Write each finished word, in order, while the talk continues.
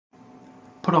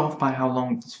put off by how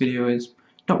long this video is,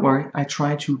 don't worry, I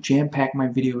try to jam-pack my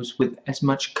videos with as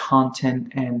much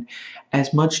content and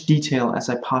as much detail as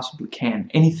I possibly can.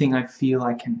 Anything I feel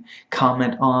I can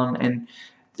comment on and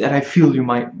that I feel you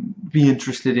might be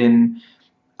interested in,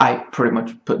 I pretty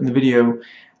much put in the video.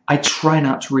 I try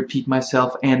not to repeat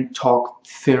myself and talk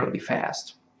fairly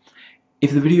fast.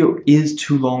 If the video is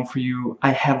too long for you,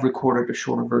 I have recorded a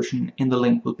shorter version and the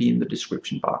link will be in the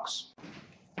description box.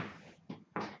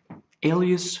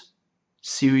 Alias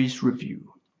Series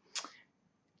Review.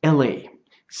 LA.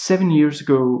 7 years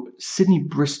ago, Sydney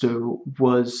Bristow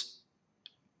was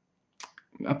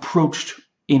approached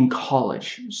in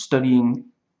college studying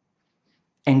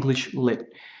English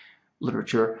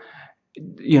literature,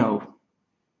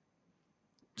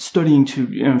 studying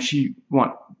to, she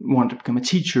wanted to become a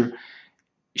teacher.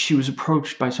 She was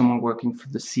approached by someone working for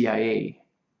the CIA,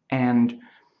 and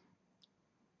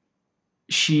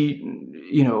she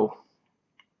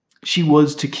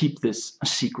was to keep this a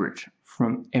secret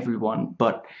from everyone,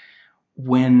 but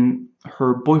when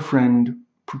her boyfriend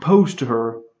proposed to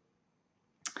her,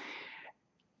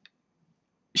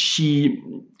 she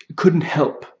couldn't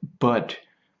help but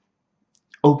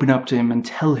open up to him and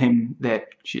tell him that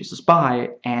she's a spy,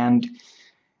 and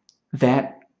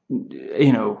that,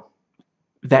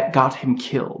 that got him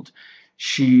killed.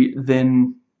 She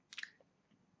then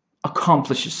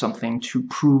accomplishes something to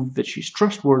prove that she's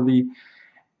trustworthy,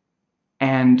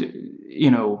 and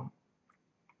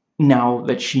now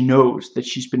that she knows that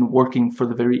she's been working for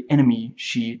the very enemy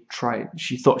she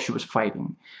thought she was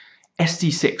fighting.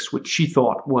 SD6, which she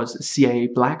thought was a CIA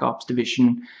Black Ops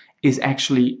division, is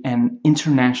actually an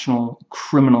international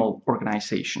criminal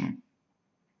organization.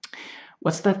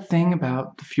 What's that thing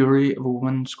about the fury of a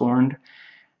woman scorned?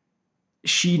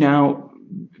 She now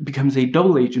becomes a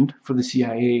double agent for the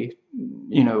CIA,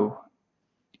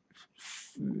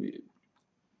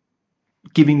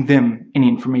 giving them any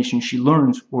information she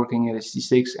learns working at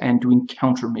SD6 and doing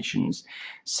counter missions,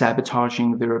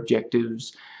 sabotaging their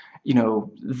objectives,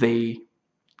 they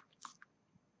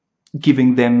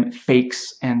giving them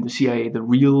fakes and the CIA the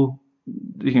real,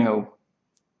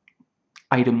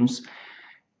 items.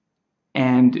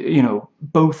 And,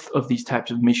 both of these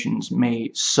types of missions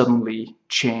may suddenly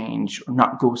change or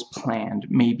not go as planned.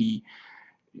 Maybe,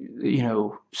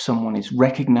 someone is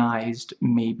recognized,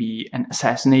 maybe an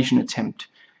assassination attempt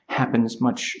happens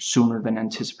much sooner than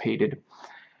anticipated.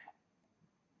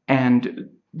 And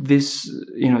this,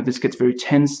 this gets very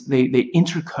tense. They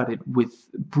intercut it with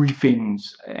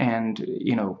briefings and,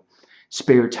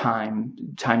 spare time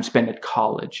spent at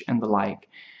college and the like,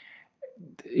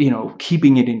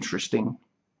 keeping it interesting.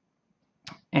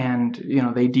 And,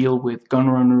 they deal with gun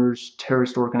runners,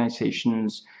 terrorist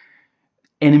organizations,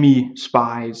 enemy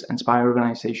spies and spy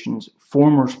organizations,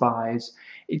 former spies.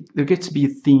 There gets to be a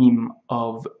theme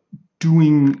of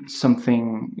doing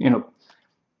something,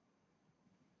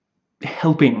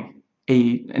 helping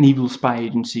an evil spy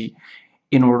agency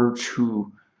in order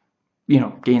to,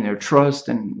 gain their trust,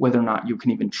 and whether or not you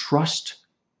can even trust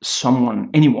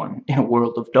anyone in a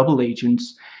world of double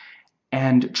agents.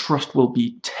 And trust will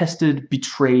be tested,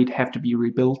 betrayed, have to be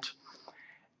rebuilt.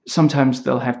 Sometimes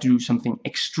they'll have to do something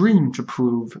extreme to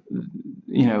prove,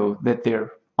 that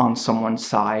they're on someone's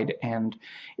side, and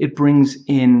it brings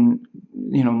in,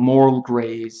 moral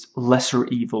grays, lesser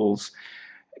evils.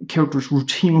 Characters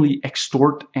routinely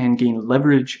extort and gain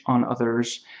leverage on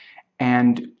others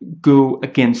and go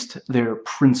against their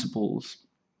principles.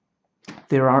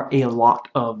 There are a lot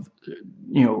of,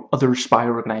 other spy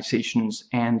organizations,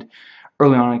 and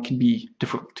early on it can be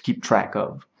difficult to keep track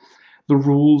of. The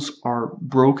rules are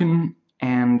broken,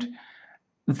 and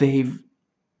they've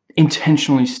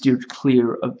intentionally steered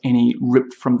clear of any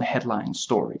ripped from the headline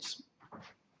stories.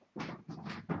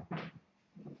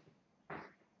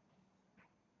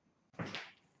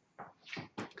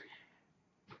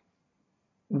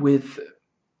 With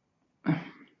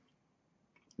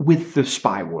the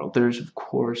spy world, there's, of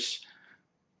course,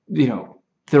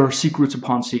 there are secrets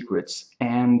upon secrets,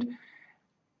 and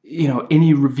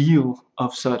any reveal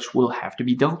of such will have to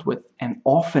be dealt with, and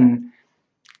often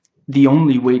the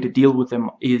only way to deal with them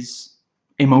is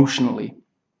emotionally.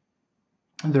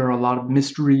 There are a lot of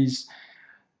mysteries,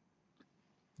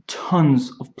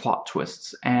 tons of plot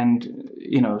twists, and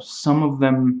some of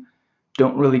them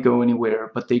don't really go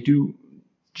anywhere, but they do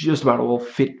just about all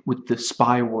fit with the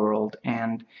spy world,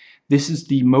 and this is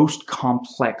the most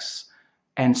complex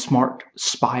and smart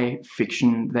spy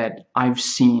fiction that I've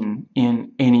seen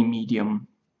in any medium.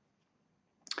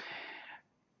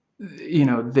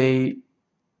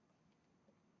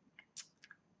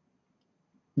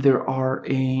 There are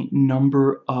a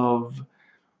number of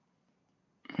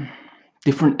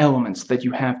different elements that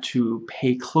you have to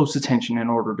pay close attention in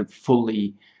order to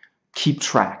fully keep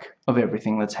track of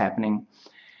everything that's happening.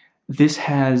 This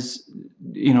has,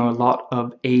 a lot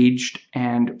of aged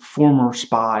and former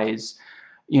spies,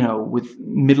 with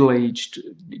middle-aged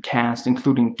cast,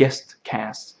 including guest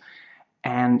casts,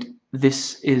 and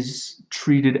this is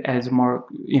treated as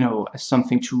as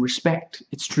something to respect.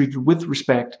 It's treated with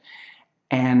respect,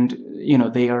 and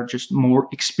they are just more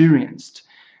experienced.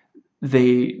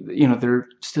 They're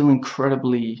still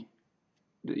incredibly,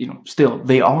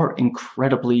 they are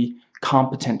incredibly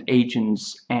competent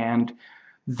agents, and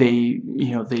they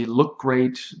look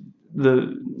great.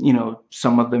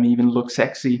 Some of them even look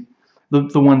sexy,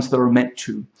 the ones that are meant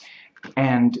to.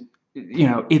 And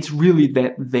it's really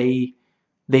that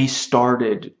they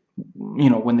started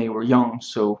when they were young,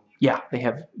 so yeah, they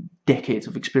have decades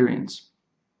of experience.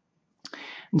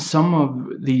 And some of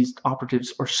these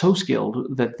operatives are so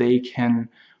skilled that they can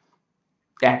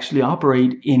actually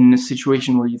operate in a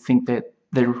situation where you think that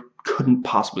they couldn't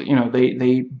possibly,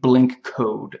 they blink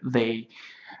code, they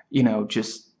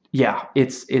just, yeah,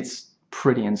 it's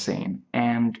pretty insane.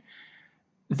 And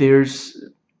there's,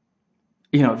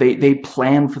 they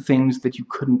plan for things that you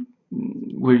couldn't,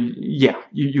 where, yeah,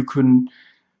 you couldn't,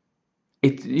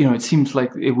 it seems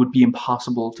like it would be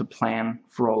impossible to plan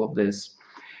for all of this.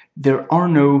 There are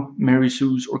no Mary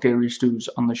Sues or Gary Stews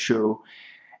on the show.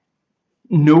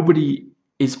 Nobody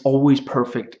is always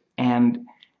perfect, and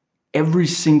every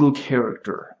single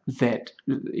character that,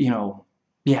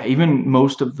 yeah, even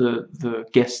most of the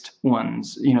guest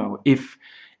ones, if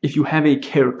you have a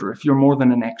character, if you're more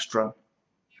than an extra,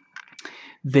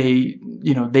 they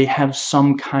have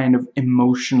some kind of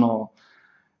emotional,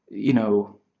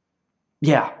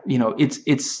 yeah,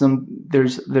 it's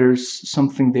there's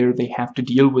something there they have to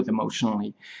deal with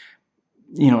emotionally.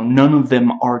 None of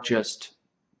them are just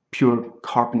pure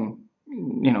carbon,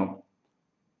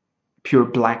 pure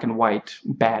black and white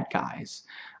bad guys.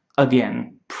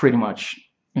 Again, pretty much,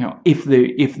 if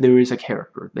there is a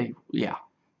character, yeah,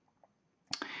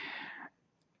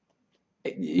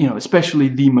 especially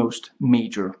the most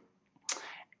major.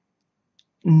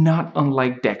 Not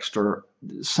unlike Dexter,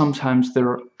 sometimes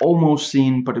they're almost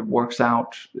seen, but it works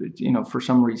out, for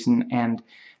some reason, and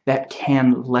that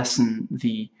can lessen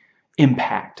the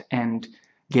impact and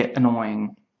get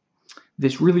annoying.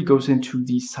 This really goes into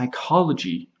the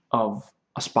psychology of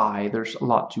a spy. There's a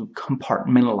lot to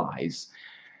compartmentalize.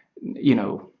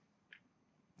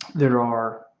 There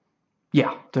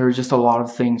are just a lot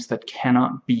of things that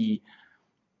cannot be,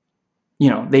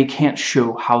 they can't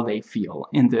show how they feel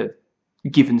in the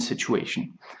given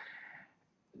situation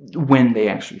when they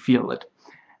actually feel it.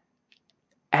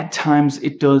 At times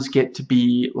it does get to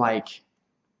be like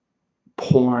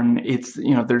porn. It's,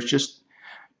 there's just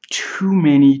too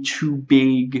many, too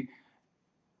big,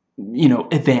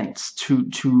 events, too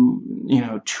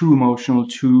emotional,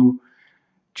 too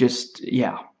just,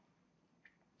 yeah.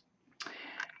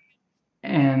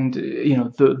 And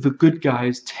the good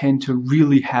guys tend to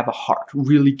really have a heart,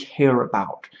 really care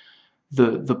about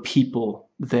the people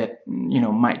that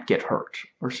might get hurt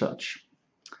or such.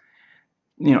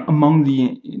 Among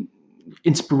the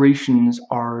inspirations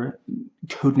are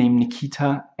Codename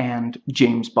Nikita and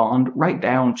James Bond, right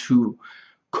down to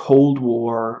Cold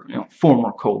War,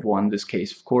 former Cold War in this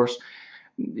case, of course,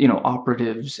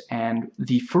 operatives. And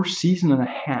the first season and a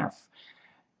half,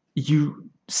 you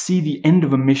see the end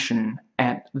of a mission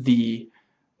at the,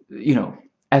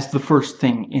 as the first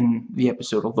thing in the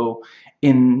episode, although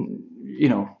in,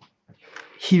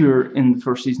 here in the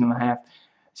first season and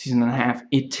a half,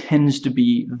 it tends to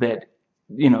be that,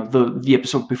 the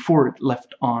episode before it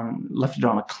left it on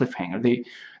a cliffhanger.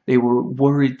 They were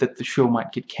worried that the show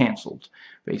might get canceled,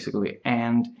 basically.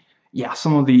 And yeah,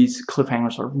 some of these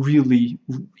cliffhangers are really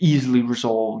easily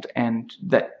resolved, and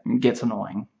that gets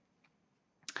annoying.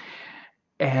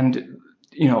 And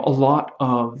a lot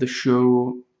of the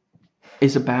show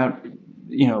is about,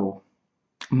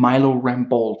 Milo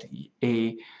Rambaldi,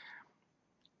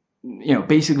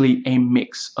 basically a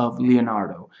mix of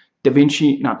Leonardo da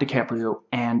Vinci, not DiCaprio,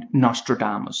 and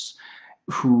Nostradamus,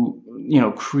 who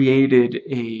created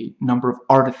a number of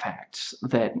artifacts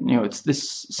that, it's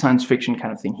this science fiction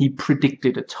kind of thing. He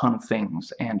predicted a ton of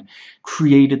things and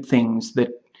created things that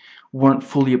weren't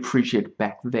fully appreciated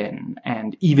back then,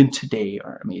 and even today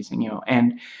are amazing.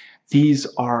 And these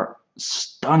are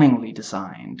stunningly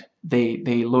designed.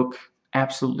 They look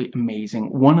absolutely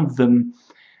amazing. One of them,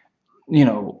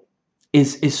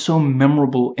 is so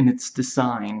memorable in its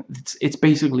design. It's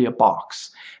basically a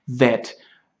box that,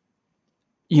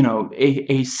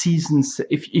 a season,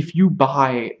 if you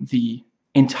buy the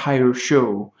entire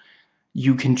show,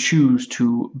 you can choose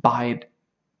to buy it,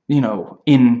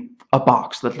 in a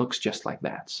box that looks just like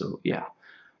that. So yeah.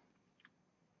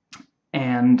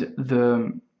 And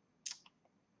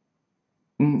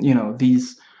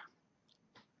these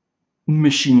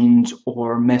machines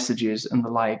or messages and the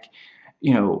like,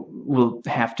 will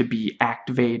have to be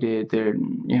activated.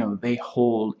 They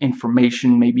hold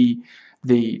information. Maybe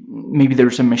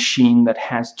there's a machine that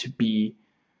has to be,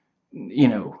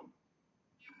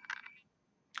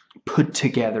 put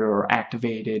together or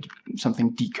activated,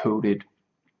 something decoded.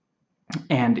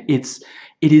 And it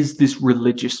is this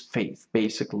religious faith,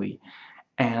 basically.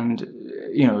 And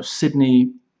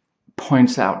Sydney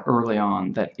points out early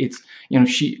on that it's,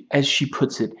 as she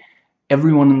puts it,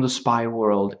 everyone in the spy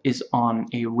world is on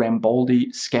a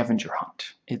Rambaldi scavenger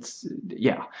hunt. It's,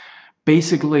 yeah.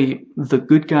 Basically, the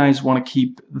good guys want to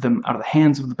keep them out of the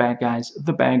hands of the bad guys.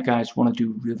 The bad guys want to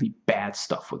do really bad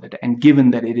stuff with it. And given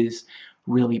that it is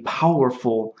really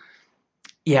powerful,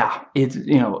 yeah, it's,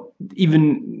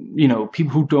 even,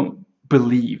 people who don't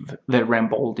believe that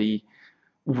Rambaldi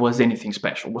was anything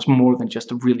special, was more than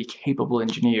just a really capable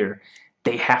engineer,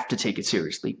 they have to take it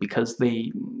seriously, because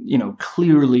they,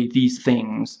 clearly these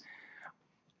things,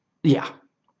 yeah,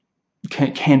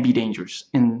 can be dangerous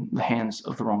in the hands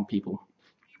of the wrong people,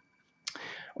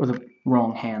 or the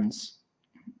wrong hands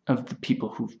of the people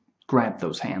who grab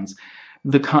those hands.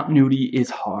 The continuity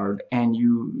is hard, and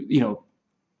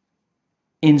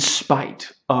in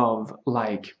spite of,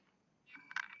 like,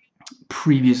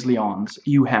 previously ons,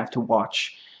 you have to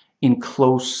watch in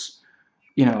close,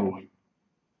 yeah,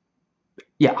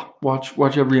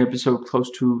 watch every episode close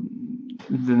to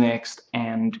the next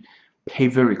and pay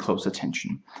very close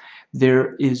attention.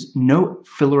 There is no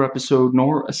filler episode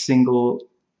nor a single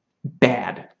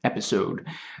bad episode,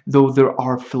 though there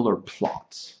are filler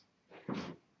plots.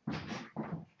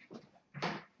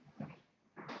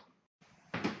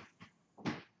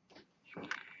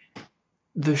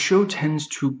 The show tends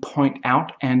to point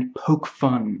out and poke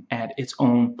fun at its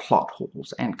own plot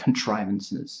holes and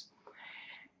contrivances.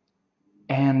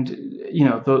 And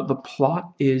the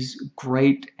plot is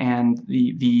great, and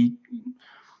the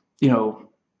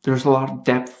there's a lot of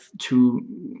depth to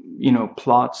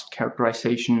plots,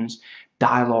 characterizations,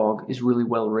 dialogue is really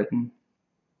well written.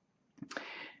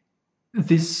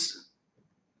 This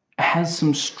has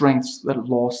some strengths that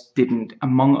Lost didn't.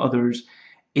 Among others,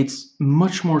 it's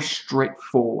much more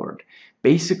straightforward.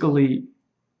 Basically,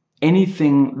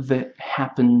 anything that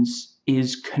happens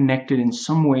is connected in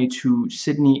some way to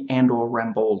Sydney and or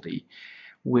Rambaldi,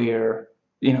 where,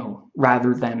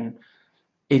 rather than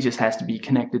it just has to be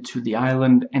connected to the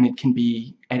island, and it can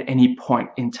be at any point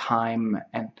in time.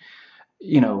 And,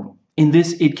 in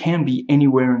this, it can be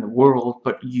anywhere in the world,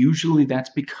 but usually that's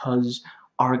because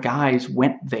our guys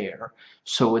went there.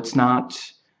 So it's not,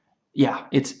 yeah,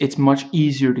 it's much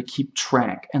easier to keep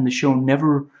track, and the show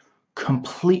never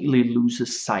completely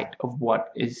loses sight of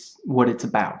what it's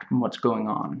about and what's going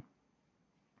on,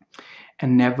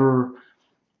 and never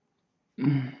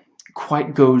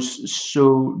quite goes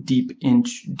so deep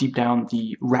down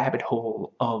the rabbit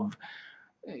hole of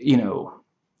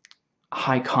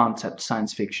high concept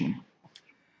science fiction.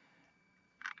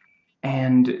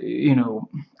 And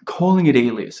calling it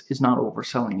Alias is not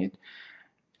overselling it.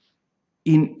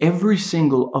 In every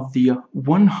single of the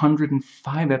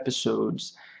 105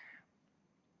 episodes,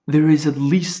 there is at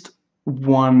least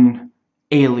one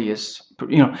alias.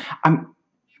 I'm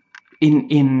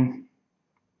in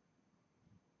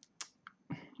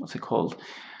what's it called?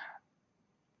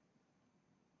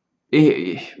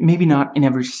 Maybe not in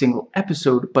every single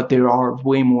episode, but there are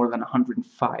way more than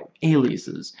 105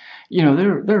 aliases.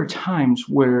 There are times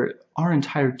where our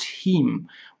entire team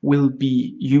will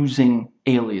be using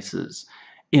aliases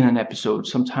in an episode,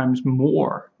 sometimes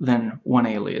more than one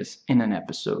alias in an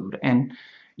episode. And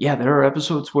yeah, there are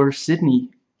episodes where Sydney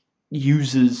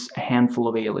uses a handful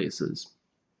of aliases.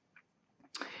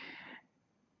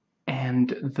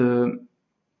 And there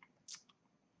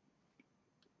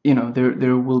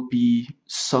will be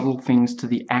subtle things to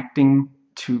the acting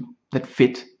that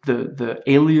fit the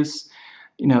alias.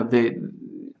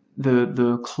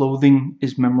 The clothing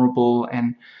is memorable,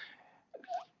 and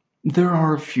there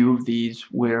are a few of these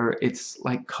where it's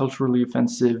like culturally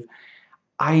offensive.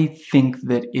 I think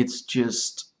that it's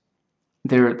just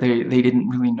they didn't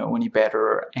really know any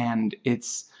better, and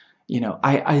it's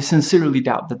I sincerely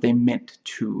doubt that they meant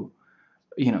to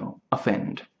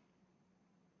offend.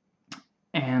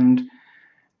 And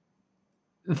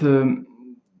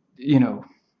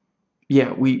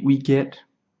yeah, we get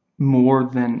more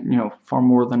than far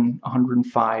more than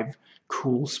 105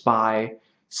 cool spy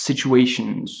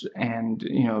situations, and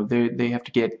they have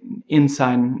to get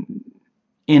inside,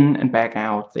 in and back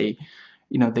out. They,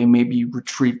 they maybe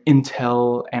retrieve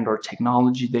intel and or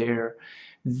technology there.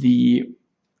 The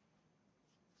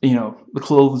the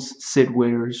clothes Sid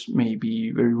wears may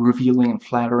be very revealing and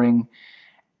flattering,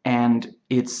 and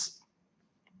it's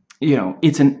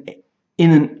it's in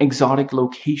an exotic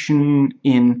location,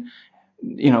 in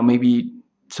maybe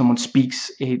someone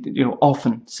speaks a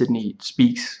often Sydney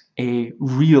speaks a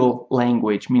real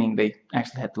language, meaning they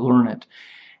actually had to learn it,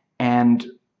 and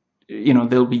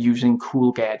they'll be using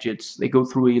cool gadgets. They go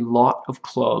through a lot of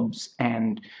clubs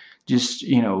and just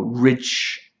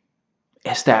rich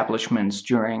establishments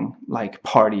during like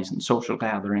parties and social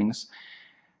gatherings,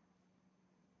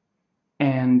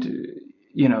 and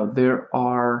there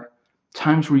are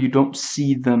times where you don't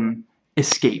see them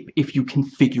escape if you can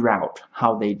figure out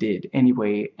how they did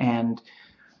anyway. And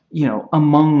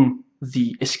among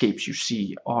the escapes you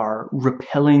see are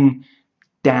rappelling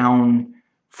down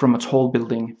from a tall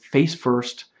building face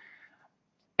first,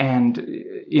 and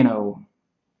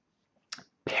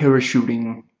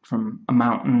parachuting from a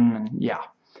mountain, and yeah,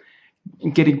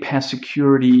 getting past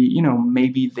security.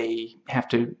 Maybe they have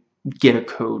to get a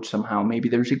code somehow, maybe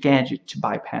there's a gadget to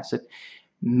bypass it,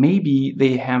 maybe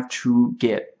they have to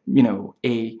get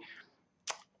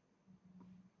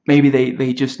maybe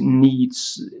they just need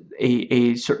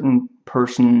a certain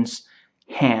person's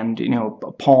hand, a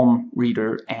palm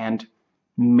reader, and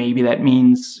maybe that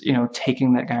means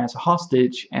taking that guy as a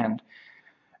hostage, and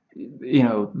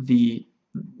the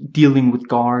dealing with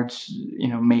guards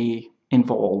may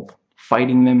involve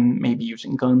fighting them, maybe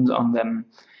using guns on them,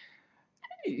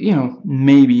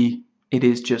 maybe it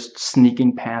is just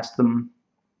sneaking past them.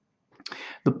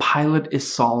 The pilot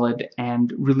is solid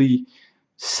and really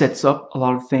sets up a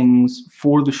lot of things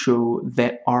for the show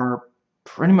that are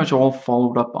pretty much all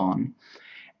followed up on,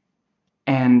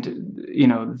 and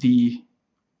the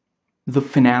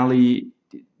finale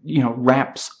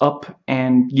wraps up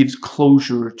and gives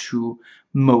closure to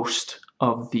most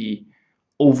of the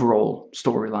overall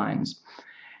storylines.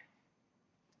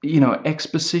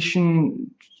 Exposition,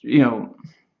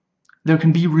 there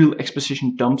can be real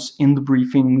exposition dumps in the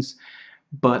briefings,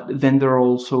 but then there are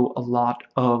also a lot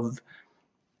of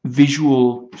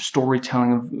visual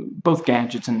storytelling of both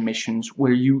gadgets and missions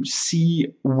where you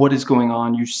see what is going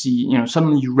on. You see,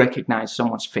 suddenly you recognize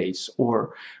someone's face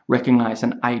or recognize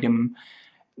an item.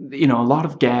 A lot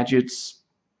of gadgets,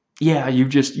 yeah, you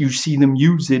see them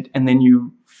use it, and then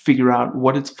you figure out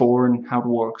what it's for and how it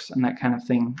works and that kind of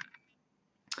thing.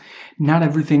 Not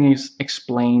everything is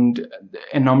explained.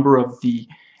 A number of the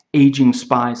aging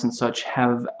spies and such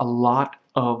have a lot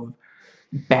of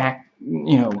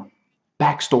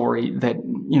backstory that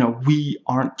we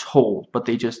aren't told, but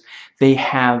they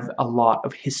have a lot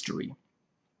of history.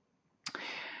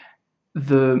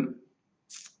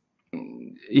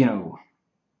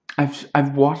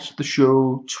 I've watched the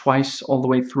show twice all the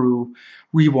way through,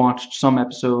 rewatched some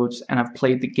episodes, and I've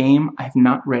played the game. I have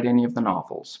not read any of the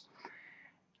novels.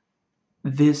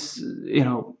 This,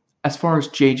 as far as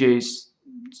JJ's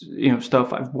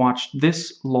stuff, I've watched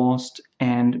this, Lost,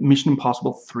 and Mission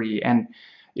Impossible 3, and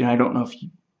I don't know if you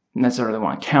necessarily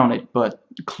want to count it, but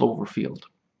Cloverfield.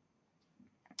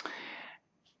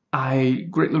 I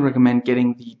greatly recommend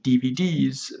getting the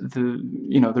DVDs. There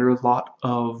are a lot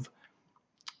of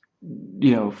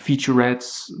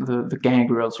featurettes. The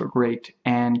gag reels are great,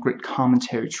 and great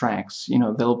commentary tracks.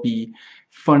 They'll be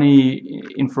funny,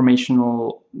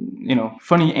 informational,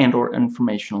 funny and or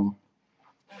informational.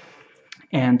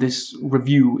 And this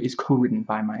review is co-written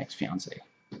by my ex-fiance.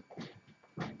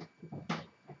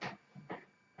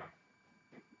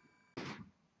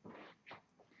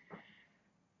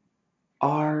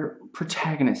 Our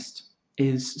protagonist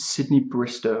is Sydney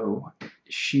Bristow.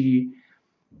 She,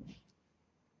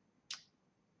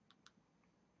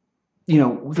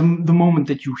 the moment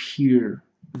that you hear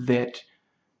that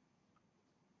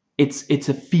it's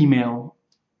a female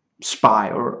spy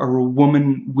or a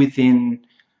woman within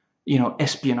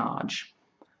espionage,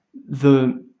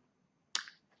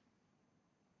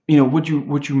 what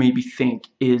you maybe think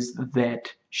is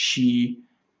that she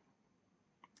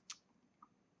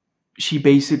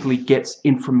basically gets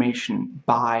information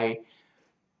by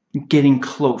getting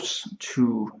close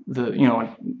to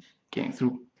getting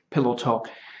through pillow talk.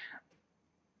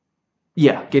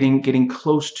 Yeah, getting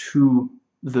close to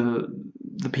the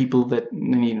people that they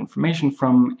need information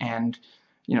from, and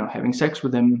having sex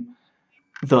with them,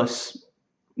 thus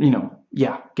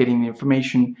getting the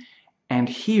information. And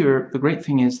here the great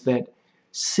thing is that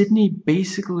Sydney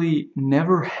basically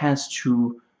never has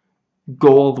to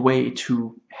go all the way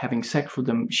to having sex with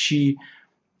them. She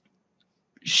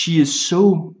she is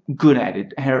so good at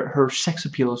it. Her sex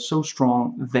appeal is so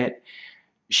strong that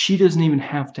she doesn't even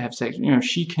have to have sex. You know,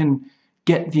 she can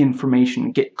get the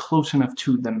information, get close enough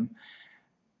to them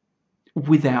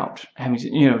without having to,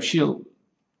 you know, she'll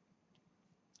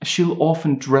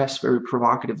often dress very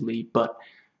provocatively, but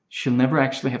she'll never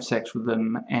actually have sex with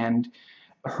them. And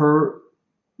her,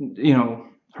 you know,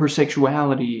 her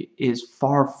sexuality is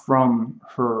far from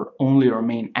her only or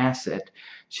main asset.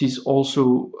 She's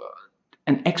also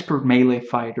an expert melee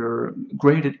fighter,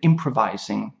 great at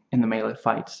improvising in the melee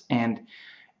fights, and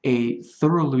a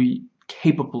thoroughly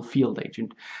capable field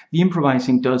agent. The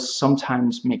improvising does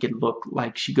sometimes make it look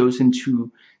like she goes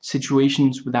into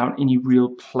situations without any real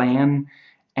plan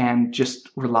and just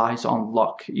relies on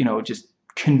luck, you know, just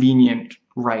convenient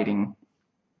writing.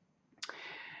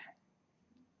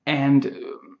 And,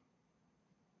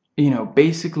 you know,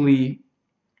 basically,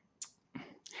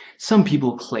 some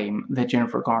people claim that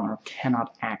Jennifer Garner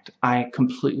cannot act. I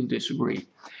completely disagree.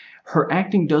 Her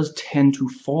acting does tend to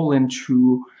fall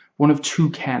into one of two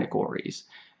categories: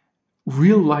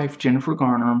 real life Jennifer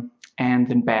Garner and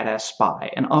then badass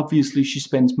spy. And obviously she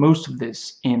spends most of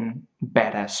this in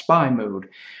badass spy mode,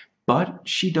 but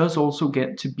she does also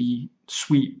get to be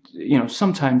sweet. You know,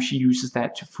 sometimes she uses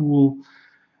that to fool,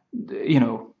 you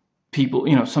know, people.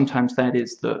 You know, sometimes that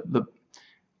is the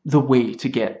way to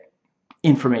get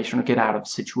information or get out of a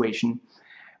situation.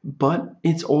 But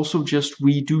it's also just,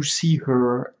 we do see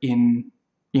her in,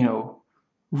 you know,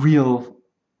 real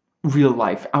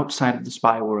life outside of the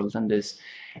spy world and this,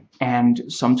 and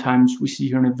sometimes we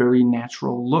see her in a very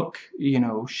natural look. You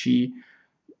know, she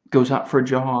goes out for a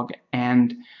jog,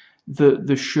 and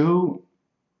the show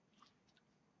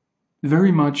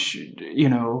very much, you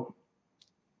know,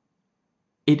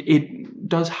 it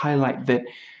does highlight that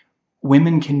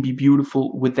women can be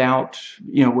beautiful without,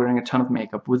 you know, wearing a ton of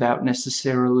makeup, without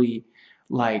necessarily,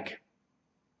 like,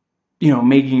 you know,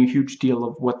 making a huge deal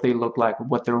of what they look like or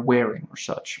what they're wearing or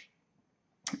such.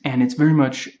 And it's very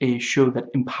much a show that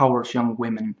empowers young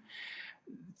women.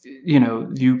 You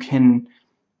know, you can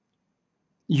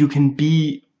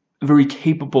be a very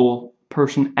capable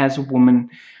person as a woman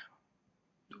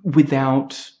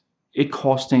without it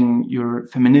costing your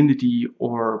femininity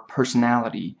or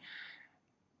personality.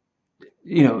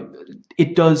 You know,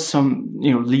 it does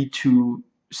lead to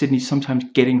Sydney sometimes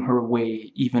getting her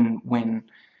way, even when,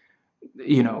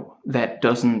 you know, that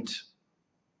doesn't,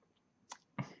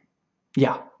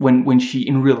 yeah, when she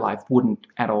in real life wouldn't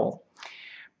at all.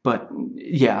 But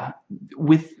yeah,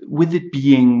 with it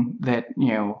being that, you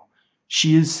know,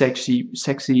 she is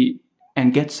sexy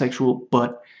and gets sexual,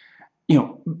 but, you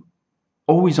know,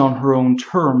 always on her own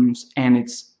terms, and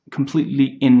it's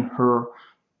completely in her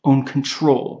own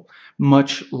control,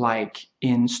 much like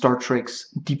in Star Trek's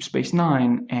Deep Space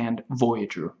Nine and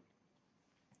Voyager.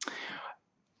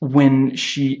 When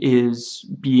she is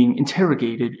being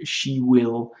interrogated, she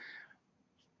will,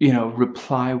 you know,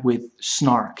 reply with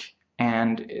snark,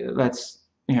 and that's,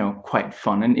 you know, quite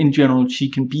fun. And in general, she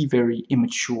can be very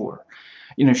immature.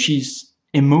 You know, she's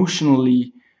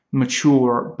emotionally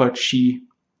mature, but she,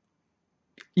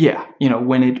 yeah, you know,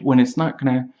 when it's not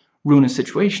gonna ruin a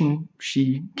situation,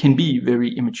 she can be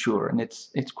very immature, and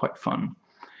it's quite fun.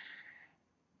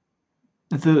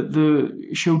 The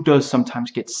show does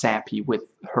sometimes get sappy with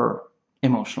her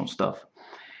emotional stuff.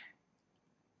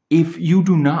 If you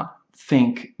do not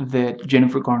think that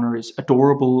Jennifer Garner is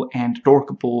adorable and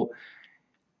adorkable,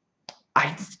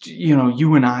 you know,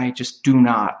 you and I just do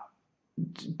not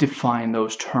define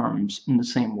those terms in the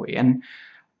same way. And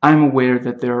I'm aware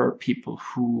that there are people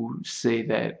who say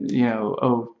that, you know,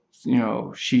 oh, you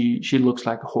know, she looks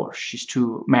like a horse, she's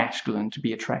too masculine to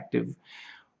be attractive,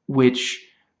 which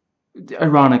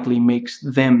ironically makes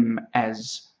them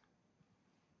as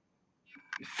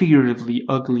figuratively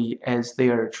ugly as they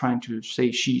are trying to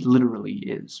say she literally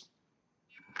is.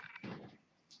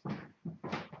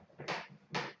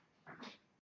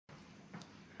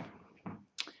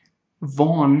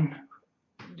 Vaughn,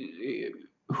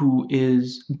 who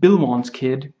is Bill Vaughn's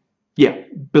kid, yeah,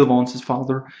 Bill Vaughn's his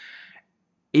father,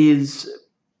 is,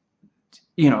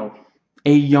 you know,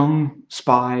 a young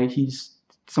spy. He's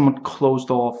somewhat closed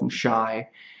off and shy,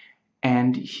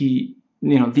 and he,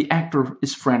 you know, the actor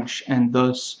is French, and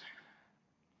thus,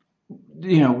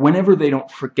 you know, whenever they don't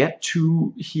forget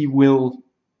to, he will,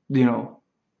 you know,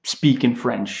 speak in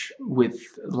French with,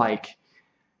 like,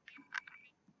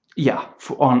 yeah,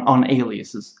 on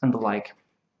aliases and the like.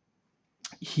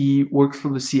 He works for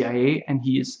the CIA, and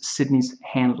he is Sydney's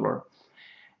handler.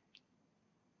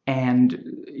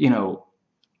 And, you know,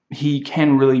 he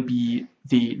can really be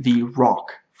the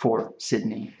rock for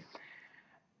Sydney.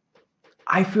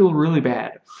 I feel really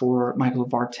bad for Michael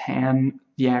Vartan,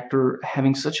 the actor,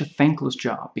 having such a thankless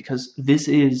job, because this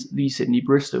is the Sydney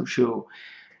Bristow show.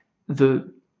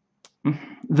 The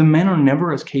the men are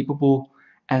never as capable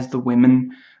as the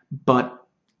women, but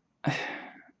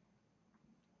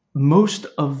most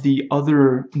of the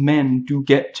other men do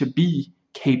get to be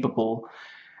capable.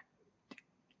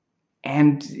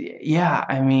 And yeah,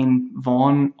 I mean,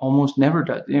 Vaughn almost never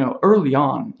does. Early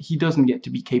on, he doesn't get to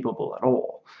be capable at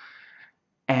all.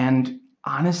 And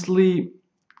honestly,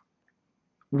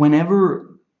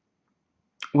 whenever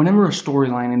a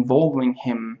storyline involving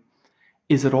him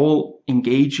is at all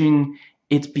engaging,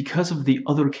 it's because of the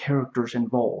other characters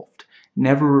involved,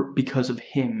 never because of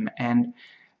him. And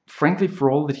frankly,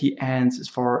 for all that he adds as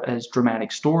far as dramatic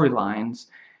storylines,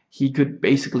 he could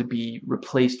basically be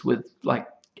replaced with like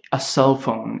a cell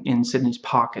phone in Sydney's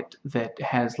pocket that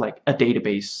has like a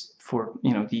database for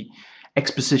the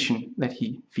exposition that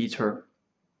he feeds her.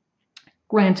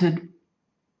 Granted,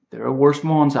 there are worse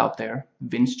Vaughns out there,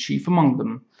 Vince chief among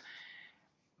them,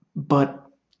 but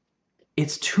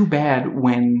it's too bad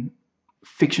when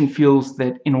fiction feels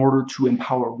that in order to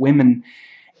empower women,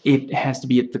 it has to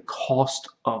be at the cost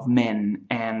of men.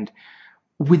 And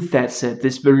with that said,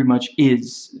 this very much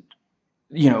is,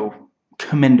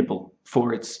 commendable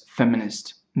for its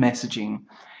feminist messaging.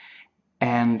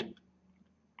 And,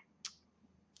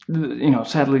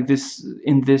 sadly,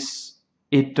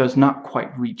 it does not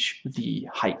quite reach the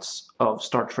heights of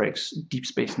Star Trek's Deep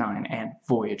Space Nine and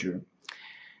Voyager.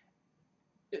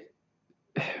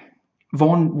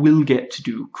 Vaughn will get to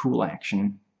do cool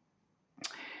action,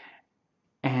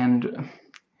 and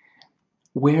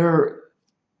where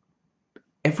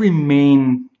every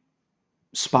main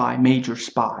major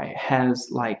spy, has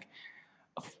like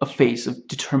a face of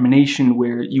determination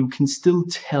where you can still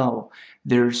tell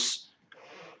there's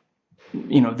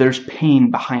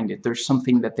pain behind it. There's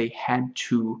something that they had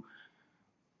to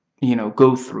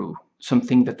go through,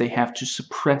 something that they have to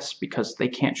suppress because they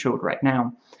can't show it right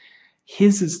now.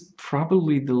 His is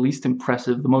probably the least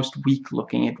impressive, the most weak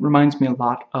looking. It reminds me a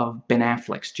lot of Ben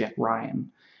Affleck's Jack Ryan,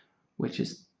 which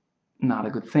is not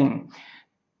a good thing.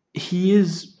 He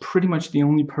is pretty much the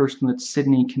only person that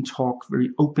Sydney can talk very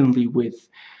openly with,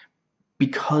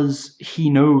 because he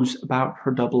knows about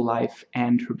her double life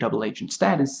and her double agent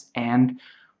status, and,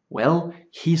 well,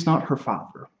 he's not her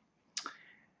father.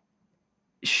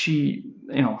 He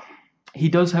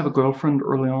does have a girlfriend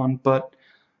early on, but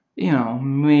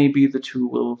maybe the two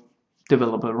will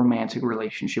develop a romantic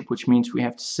relationship, which means we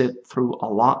have to sit through a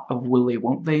lot of will they,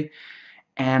 won't they,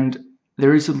 and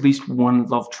there is at least one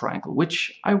love triangle,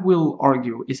 which I will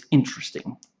argue is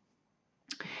interesting.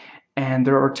 And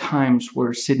there are times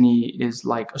where Sydney is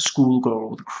like a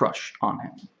schoolgirl with a crush on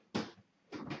him.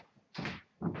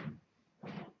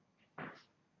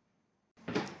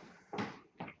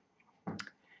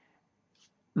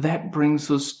 That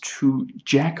brings us to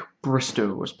Jack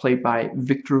Bristow, as played by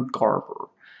Victor Garber.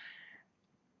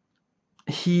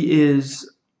 He is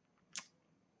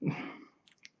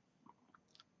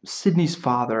Sydney's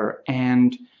father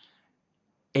and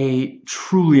a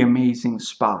truly amazing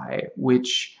spy,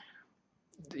 which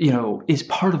is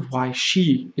part of why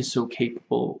she is so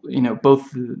capable.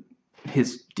 Both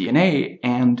his DNA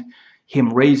and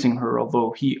him raising her,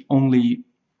 although she only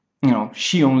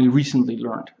recently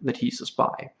learned that he's a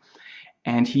spy.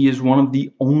 And he is one of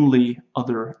the only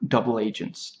other double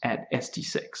agents at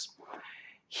ST6.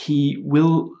 He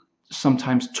will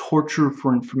sometimes torture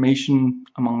for information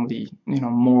among the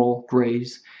moral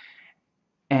grays,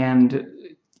 and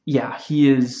yeah, he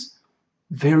is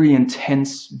very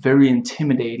intense, very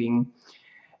intimidating.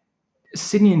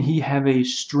 Sydney and he have a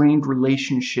strained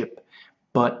relationship,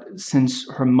 but since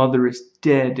her mother is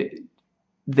dead,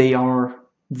 they are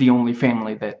the only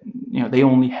family that they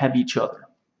only have each other.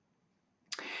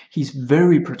 He's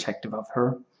very protective of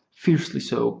her, fiercely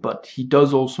so, but he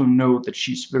does also know that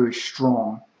she's very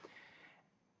strong.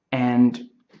 And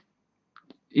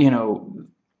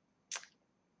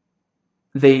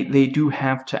they do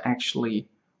have to actually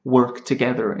work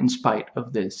together in spite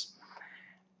of this.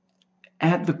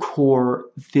 At the core,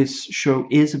 this show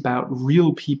is about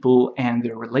real people and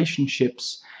their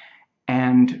relationships,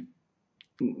 and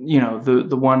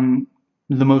the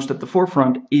most at the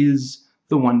forefront is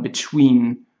the one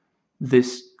between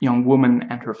this young woman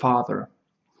and her father.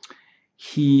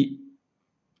 He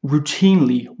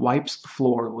routinely wipes the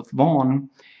floor with Vaughn,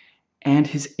 and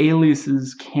his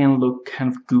aliases can look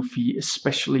kind of goofy,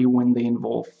 especially when they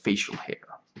involve facial hair.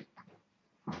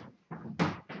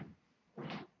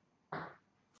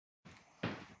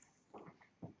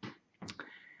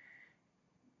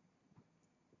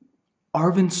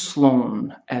 Marvin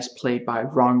Sloan, as played by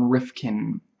Ron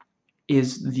Rifkin,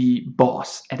 is the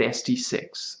boss at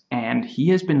SD6, and he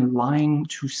has been lying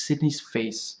to Sydney's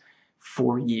face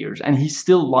for years, and he's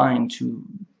still lying to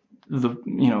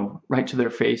right to their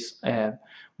face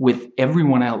with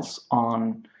everyone else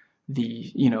on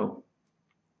the,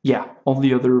 all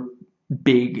the other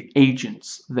big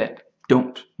agents that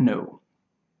don't know.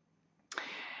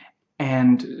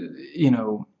 And,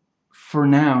 for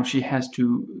now, she has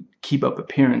to keep up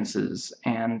appearances,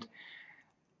 and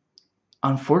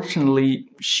unfortunately,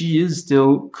 she is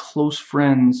still close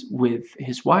friends with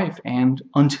his wife, and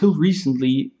until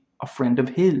recently, a friend of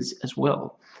his as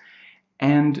well.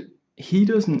 And he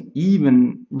doesn't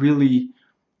even really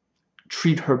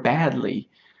treat her badly.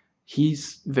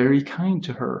 He's very kind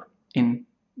to her in,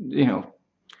 to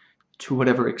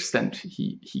whatever extent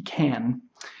he can.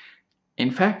 In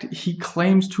fact, he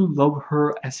claims to love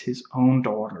her as his own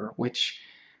daughter, which,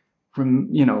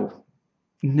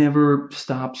 never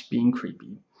stops being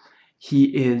creepy.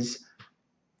 He is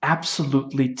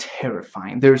absolutely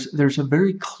terrifying. There's a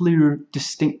very clear,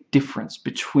 distinct difference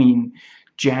between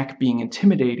Jack being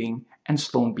intimidating and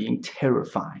Sloan being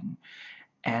terrifying.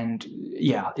 And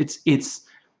yeah, it's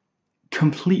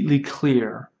completely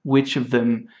clear which of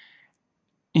them,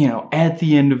 at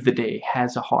the end of the day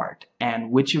has a heart,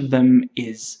 and which of them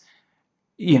is,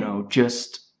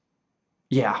 just,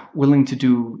 willing to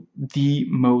do the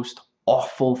most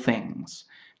awful things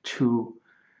to,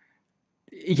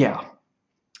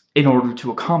 in order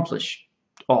to accomplish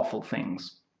awful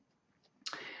things.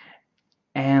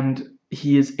 And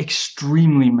he is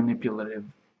extremely manipulative.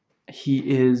 He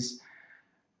is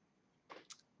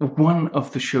one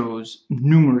of the show's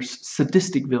numerous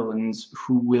sadistic villains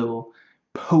who will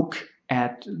poke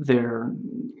at their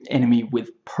enemy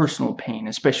with personal pain,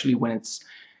 especially when it's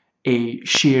a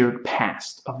shared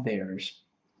past of theirs.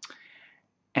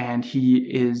 And he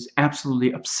is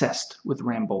absolutely obsessed with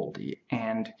Rambaldi,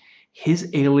 and his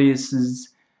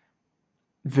aliases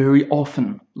very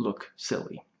often look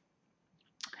silly.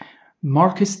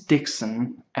 Marcus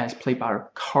Dixon, as played by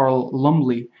Carl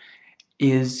Lumley,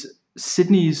 is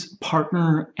Sydney's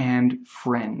partner and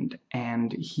friend,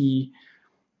 and he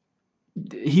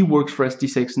works for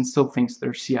SD6 and still thinks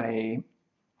they're CIA.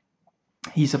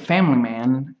 He's a family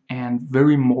man and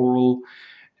very moral.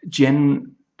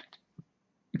 Jen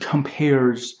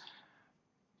compares,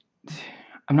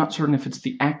 I'm not certain if it's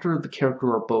the actor or the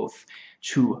character or both,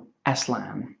 to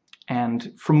Aslan,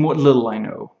 and from what little I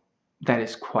know, that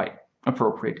is quite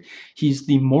appropriate. He's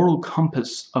the moral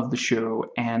compass of the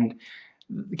show, and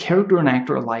the character and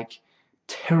actor alike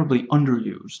terribly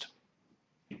underused.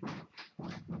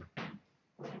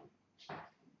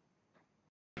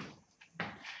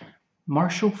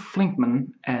 Marshall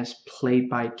Flinkman, as played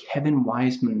by Kevin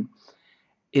Wiseman,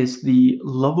 is the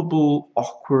lovable,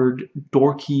 awkward,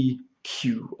 dorky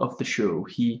Q of the show.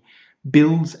 He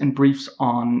builds and briefs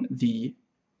on the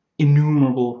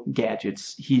innumerable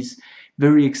gadgets. He's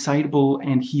very excitable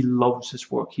and he loves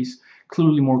his work. He's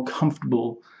clearly more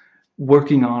comfortable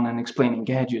working on and explaining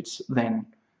gadgets than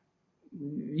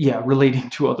relating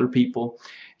to other people.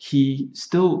 He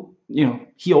still,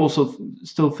 he also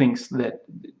still thinks that,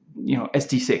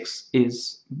 SD6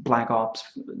 is Black Ops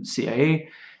CIA,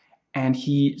 and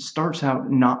he starts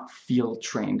out not field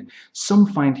trained. Some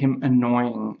find him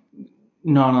annoying,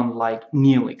 not unlike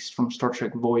Neelix from Star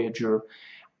Trek Voyager.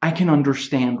 I can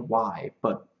understand why,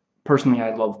 but personally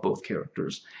I love both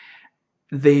characters.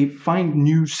 They find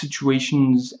new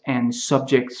situations and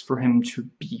subjects for him to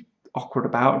be awkward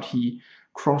about. He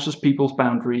crosses people's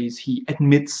boundaries, he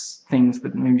admits things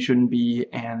that maybe shouldn't be,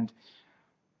 and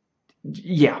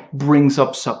brings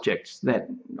up subjects that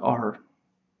are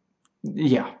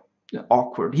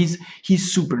awkward. He's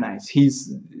super nice.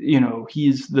 He's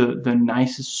he's the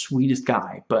nicest, sweetest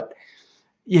guy, but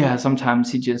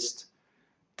sometimes he's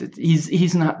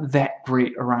not that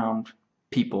great around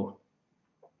people.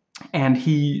 And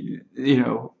he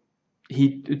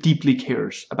deeply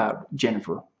cares about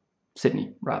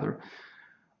Sydney rather.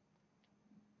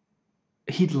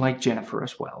 He'd like Jennifer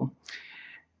as well.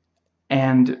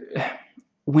 And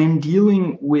when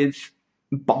dealing with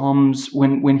bombs,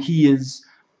 when he is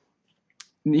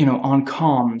on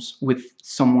comms with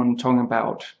someone talking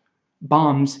about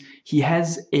bombs, he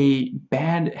has a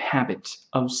bad habit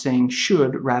of saying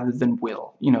should rather than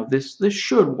will. This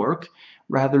should work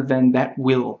rather than that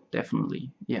will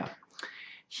definitely.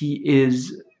 He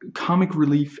is comic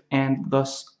relief and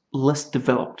thus less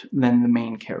developed than the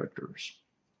main characters.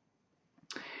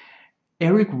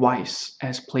 Eric Weiss,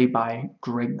 as played by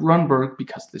Greg Grunberg,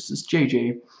 because this is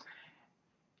JJ,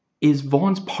 is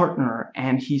Vaughn's partner,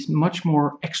 and he's much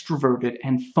more extroverted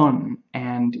and fun,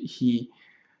 and he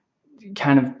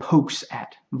kind of pokes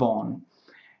at Vaughn.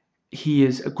 He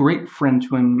is a great friend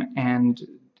to him, and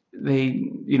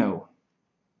they,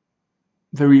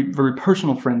 very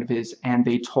personal friend of his, and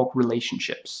they talk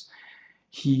relationships.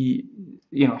 He,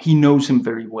 he knows him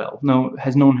very well,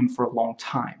 has known him for a long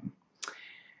time.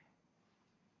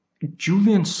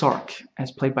 Julian Sark,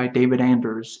 as played by David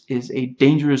Anders, is a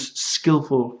dangerous,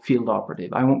 skillful field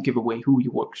operative. I won't give away who he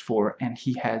works for, and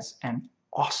he has an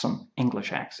awesome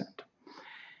English accent.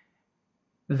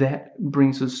 That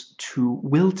brings us to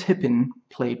Will Tippin,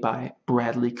 played by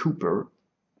Bradley Cooper.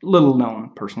 Little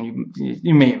known person,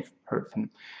 you may have heard of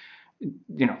him.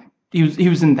 He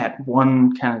was in that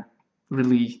one kind of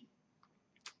really,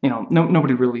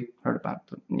 nobody really heard about it,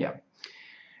 but yeah.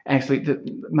 Actually,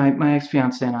 my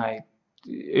ex-fiance and I,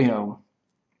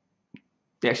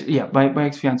 my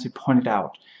ex-fiance pointed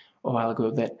out a while ago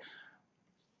that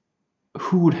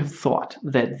who would have thought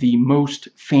that the most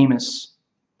famous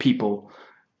people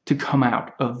to come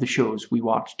out of the shows we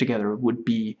watched together would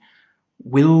be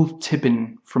Will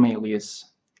Tippin from Alias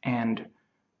and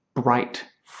Bright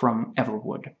from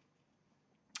Everwood.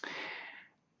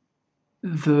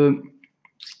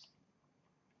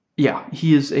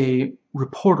 He is a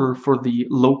reporter for the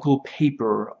local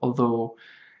paper, although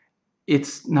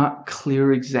it's not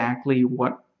clear exactly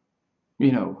what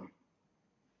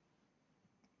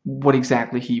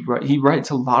exactly he writes. He writes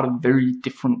a lot of very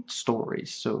different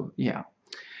stories, so yeah.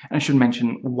 And I should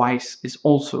mention Weiss is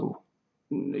also,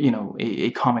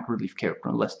 a comic relief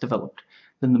character, less developed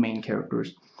than the main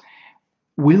characters.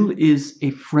 Will is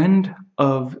a friend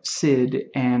of Sid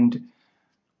and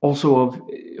also of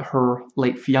her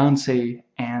late fiance,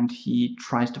 and he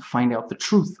tries to find out the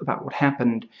truth about what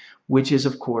happened, which is,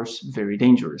 of course, very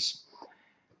dangerous.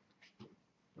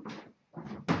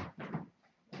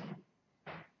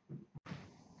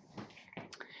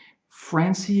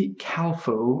 Francie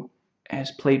Calfo, as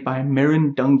played by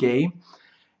Meryn Dungay,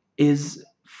 is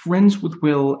friends with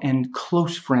Will and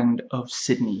close friend of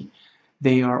Sydney.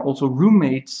 They are also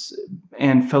roommates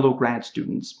and fellow grad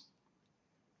students.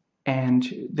 And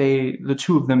the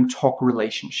two of them talk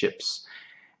relationships.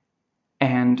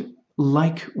 And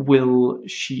like Will,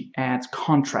 she adds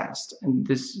contrast, and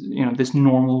this, this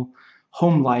normal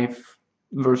home life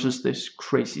versus this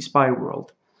crazy spy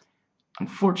world.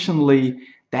 Unfortunately,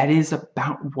 that is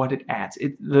about what it adds.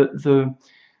 The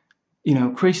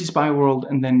crazy spy world,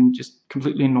 and then just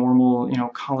completely normal,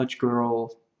 college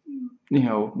girl,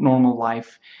 normal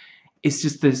life. It's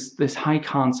just this high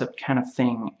concept kind of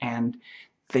thing, and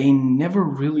they never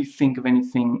really think of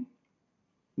anything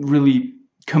really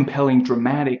compelling,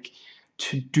 dramatic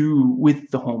to do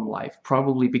with the home life,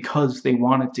 probably because they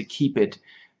wanted to keep it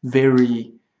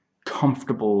very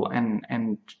comfortable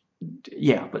and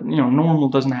yeah, but normal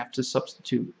doesn't have to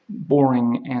substitute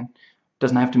boring, and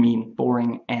doesn't have to mean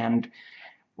boring, and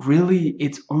really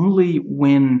it's only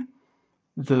when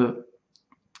the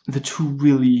two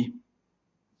really,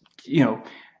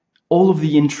 all of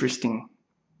the interesting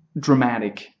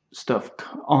dramatic stuff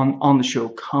on the show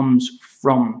comes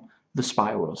from the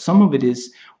spy world. Some of it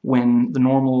is when the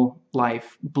normal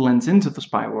life blends into the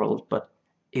spy world, but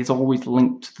is always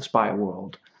linked to the spy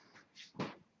world.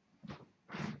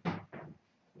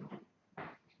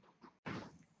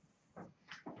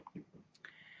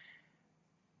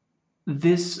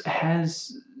 This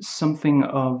has something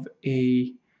of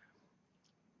a...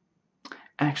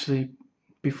 Actually,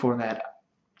 before that,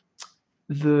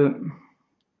 the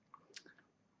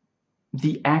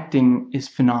acting is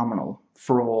phenomenal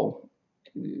for all.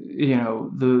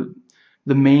 The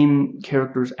main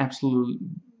characters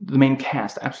the main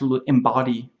cast absolutely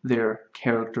embody their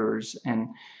characters, and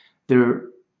they're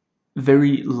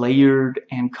very layered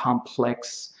and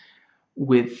complex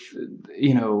with,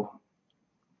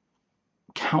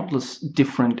 countless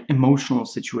different emotional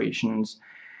situations,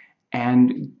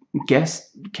 and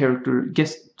guest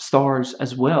stars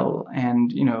as well,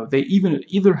 and they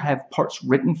either have parts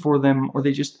written for them, or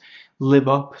they just live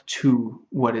up to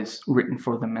what is written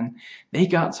for them, and they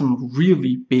got some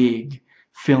really big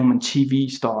film and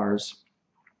TV stars.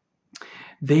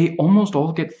 They almost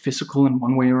all get physical in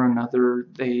one way or another.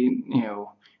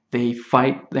 They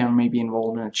fight, they're maybe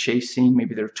involved in a chase scene,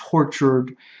 maybe they're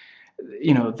tortured.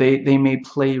 They may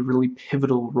play a really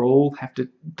pivotal role, have to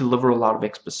deliver a lot of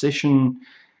exposition,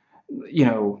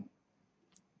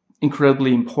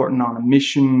 incredibly important on a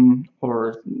mission,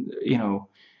 or,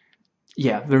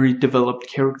 very developed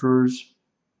characters.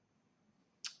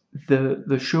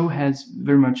 The show has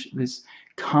very much this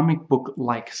comic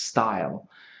book-like style,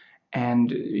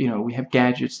 And we have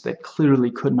gadgets that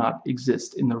clearly could not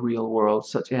exist in the real world,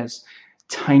 such as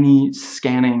tiny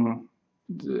scanning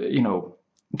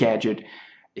gadget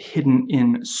hidden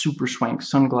in super swank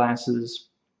sunglasses.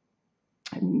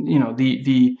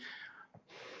 The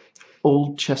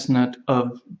old chestnut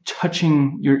of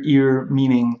touching your ear,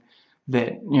 meaning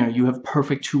that you have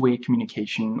perfect two-way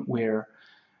communication where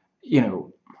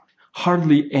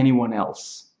hardly anyone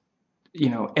else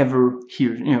ever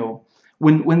hears.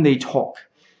 When they talk,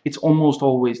 it's almost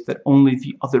always that only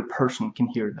the other person can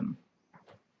hear them.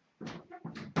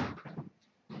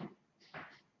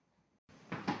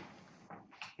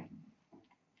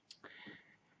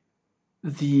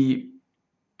 The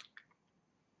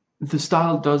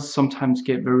style does sometimes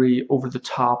get very over the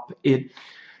top. The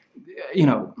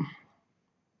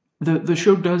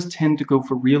show does tend to go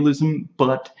for realism,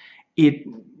 but it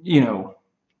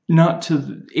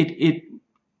it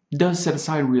does set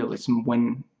aside realism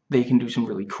when they can do some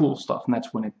really cool stuff, and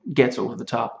that's when it gets over the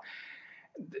top.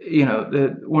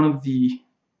 One of the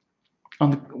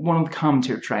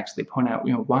commentary tracks, they point out,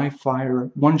 why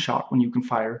fire one shot when you can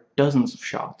fire dozens of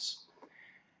shots?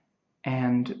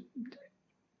 And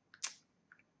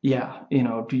yeah,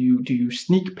 do you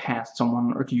sneak past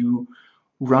someone, or do you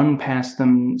run past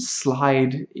them,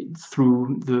 slide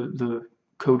through the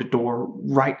coded door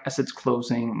right as it's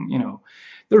closing?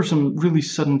 There are some really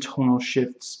sudden tonal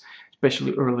shifts,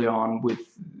 especially early on, with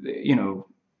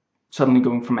suddenly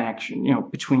going from action,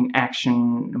 between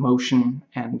action, emotion,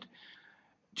 and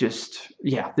just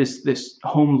this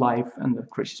home life and the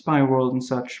crazy spy world and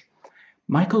such.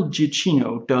 Michael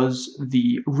Giacchino does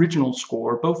the original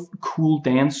score, both cool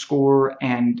dance score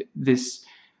and this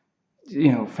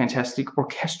fantastic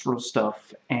orchestral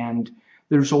stuff, and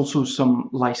there's also some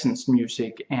licensed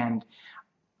music, and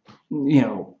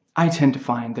I tend to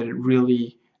find that it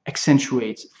really fits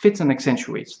and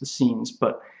accentuates the scenes,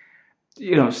 but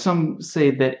some say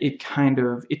that it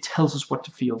tells us what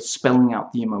to feel, spelling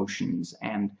out the emotions,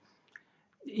 and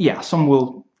yeah, some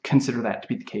will consider that to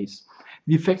be the case.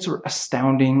 The effects are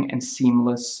astounding and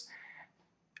seamless.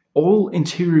 All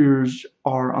interiors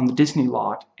are on the Disney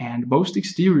lot, and most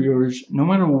exteriors, no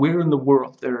matter where in the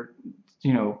world they're,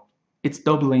 it's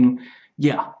doubling.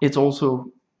 Yeah, it's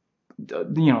also,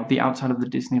 the outside of the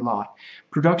Disney lot.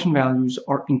 Production values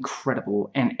are incredible,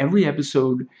 and every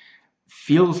episode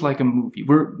feels like a movie.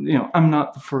 I'm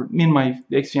not the first. Me and my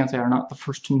ex-fiance are not the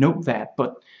first to note that,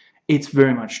 but it's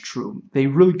very much true. They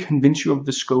really convince you of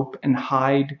the scope and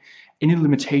hide any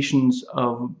limitations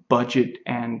of budget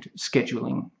and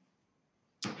scheduling.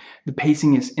 The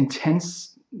pacing is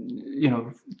intense,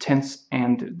 tense,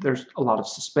 and there's a lot of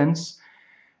suspense.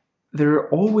 There are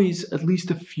always at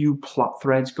least a few plot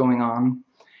threads going on.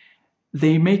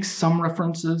 They make some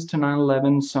references to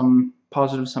 9/11, some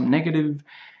positive, some negative.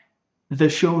 The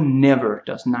show never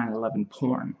does 9/11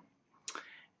 porn.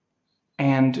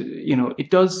 And, it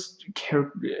does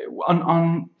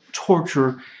on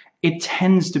torture, it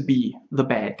tends to be the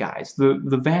bad guys.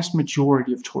 The vast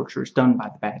majority of torture is done by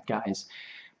the bad guys.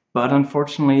 But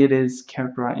unfortunately, it is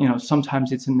characterized,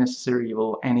 sometimes it's a necessary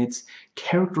evil, and it's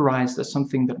characterized as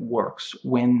something that works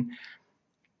when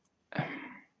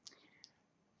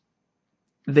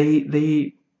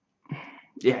you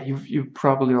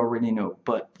probably already know,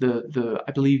 but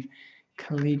I believe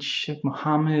Khalid Sheikh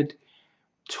Mohammed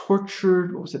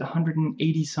tortured,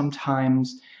 180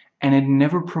 sometimes, and it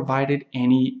never provided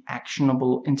any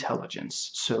actionable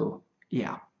intelligence. So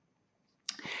yeah.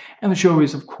 And the show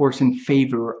is, of course, in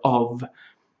favor of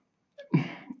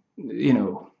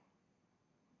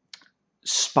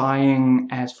spying,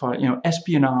 as far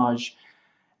espionage,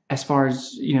 as far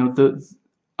as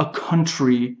a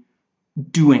country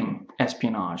doing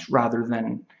espionage rather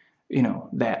than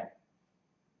that.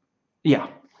 Yeah.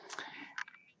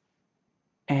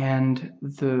 And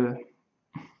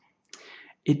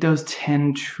it does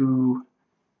tend to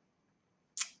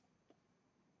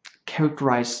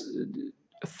characterize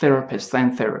therapists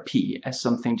and therapy as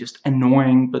something just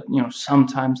annoying, but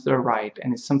sometimes they're right,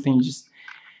 and it's something you just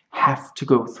have to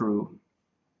go through.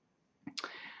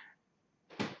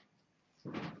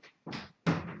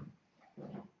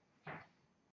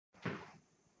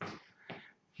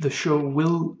 The show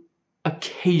will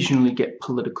occasionally get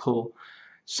political,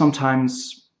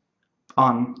 sometimes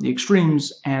on the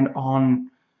extremes, and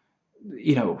on,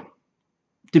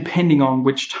 depending on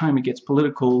which time it gets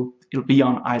political, it'll be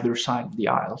on either side of the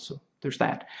aisle, so there's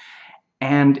that.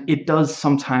 And it does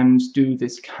sometimes do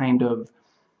this kind of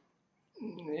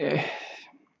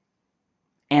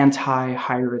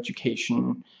anti-higher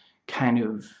education kind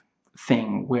of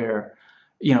thing where,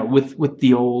 with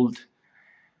the old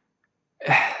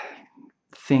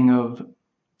thing of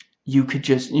you could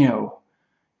just,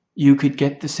 you could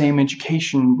get the same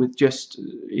education with just,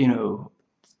 a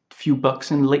few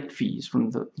bucks in late fees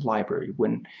from the library,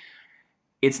 when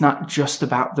it's not just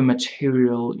about the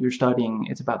material you're studying,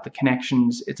 it's about the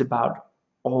connections, it's about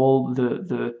all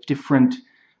the different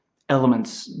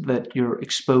elements that you're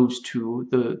exposed to,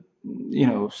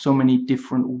 so many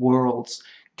different worlds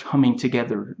coming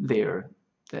together there.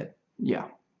 That, yeah.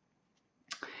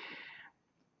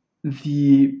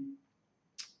 The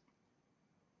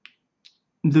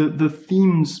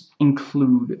themes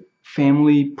include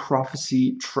family,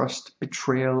 prophecy, trust,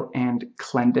 betrayal, and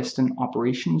clandestine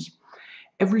operations.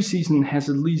 Every season has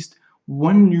at least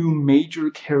one new major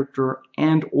character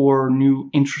and or new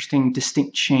interesting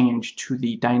distinct change to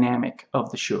the dynamic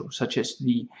of the show, such as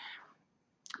the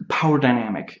power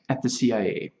dynamic at the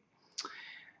CIA.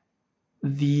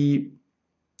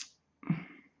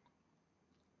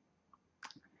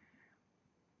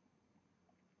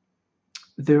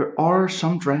 There are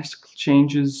some drastic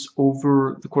changes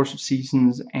over the course of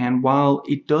seasons, and while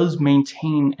it does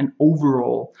maintain an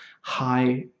overall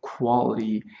high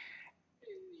quality,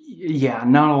 yeah,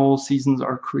 not all seasons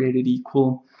are created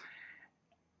equal,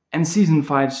 and season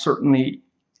 5 certainly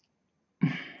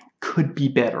could be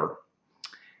better.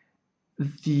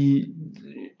 The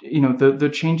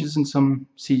changes in some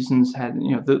seasons had,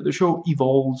 the show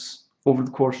evolves over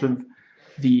the course of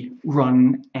the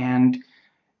run, and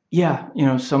yeah,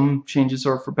 some changes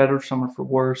are for better, some are for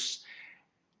worse,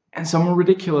 and some are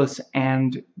ridiculous,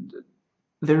 and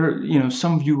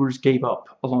some viewers gave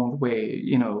up along the way.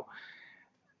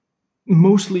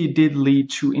 Mostly it did lead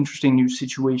to interesting new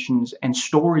situations and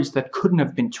stories that couldn't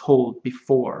have been told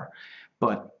before,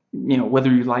 but whether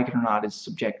you like it or not is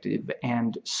subjective,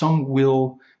 and some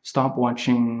will stop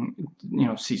watching,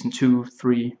 season 2,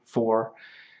 3, 4.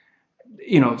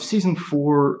 Season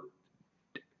 4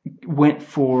 went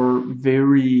for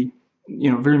very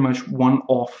much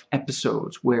one-off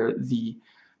episodes where the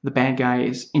bad guy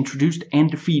is introduced and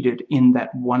defeated in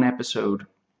that one episode,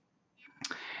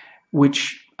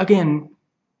 which again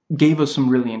gave us some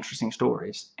really interesting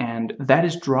stories. And that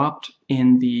is dropped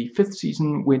in the 5th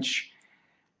season, which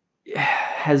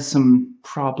has some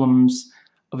problems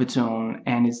of its own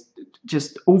and is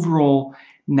just overall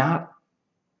not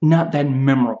that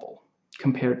memorable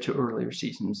compared to earlier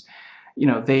seasons.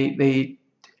 They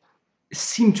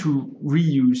seem to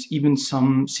reuse even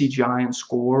some CGI and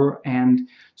score, and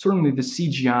certainly the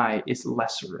CGI is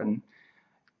lesser, and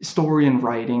story and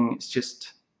writing is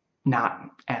just not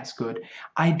as good.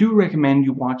 I do recommend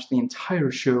you watch the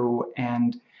entire show,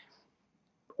 and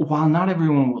while not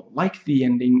everyone will like the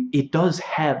ending, it does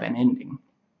have an ending.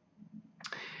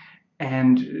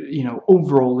 And,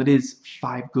 overall it is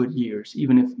 5 good years,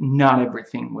 even if not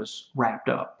everything was wrapped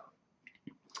up.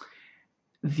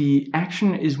 The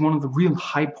action is one of the real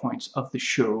high points of the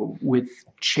show, with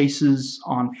chases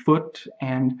on foot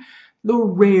and the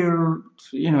rare,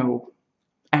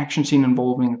 action scene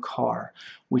involving a car,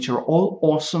 which are all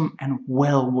awesome and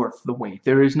well worth the wait.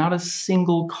 There is not a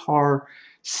single car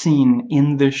scene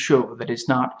in this show that is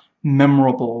not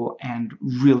memorable and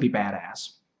really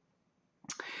badass.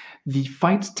 The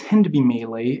fights tend to be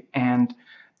melee, and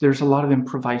there's a lot of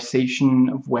improvisation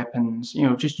of weapons,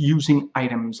 just using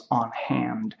items on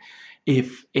hand.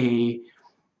 If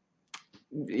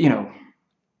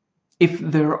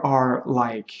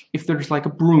there's like a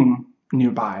broom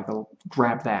nearby, they'll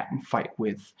grab that and fight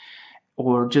with,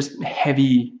 or just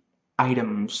heavy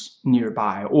items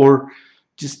nearby, or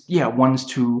just, ones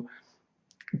to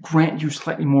grant you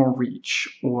slightly more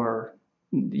reach, or,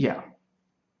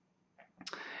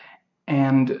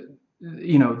 and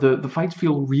the fights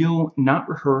feel real, not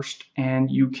rehearsed, and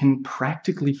you can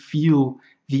practically feel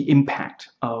the impact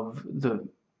of the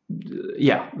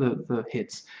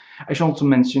hits. I should also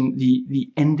mention the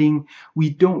ending. We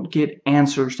don't get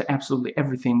answers to absolutely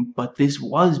everything, but this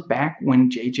was back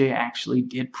when JJ actually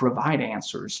did provide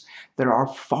answers. There are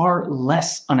far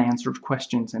less unanswered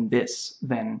questions in this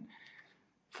than,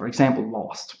 for example,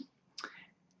 Lost.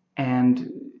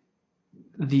 And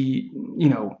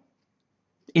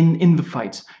in the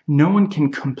fights, no one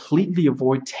can completely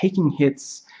avoid taking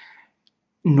hits,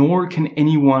 nor can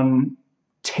anyone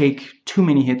take too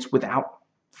many hits without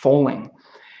falling.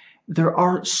 There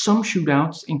are some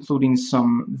shootouts, including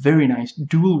some very nice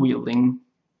dual wielding,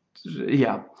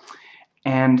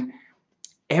 and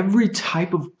every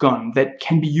type of gun that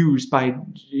can be used by,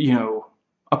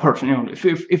 a person,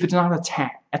 if it's not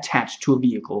attached to a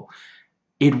vehicle,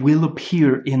 it will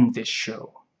appear in this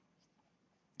show.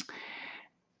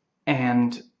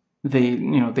 And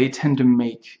they tend to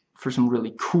make for some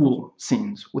really cool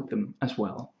scenes with them as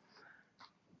well.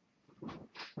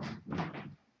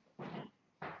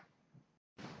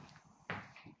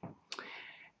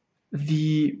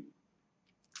 The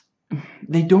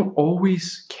they don't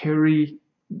always carry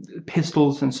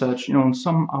pistols and such. You know, in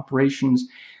some operations,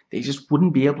 they just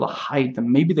wouldn't be able to hide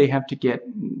them. Maybe they have to get,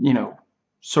 you know,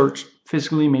 searched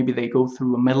physically. Maybe they go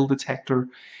through a metal detector.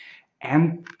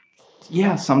 And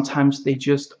yeah, sometimes they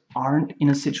just aren't in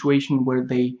a situation where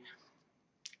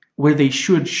they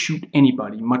should shoot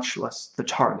anybody, much less the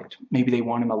target. Maybe they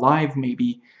want him alive,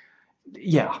 maybe,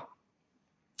 yeah.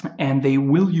 And they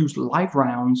will use live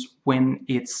rounds when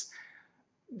it's,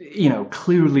 you know,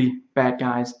 clearly bad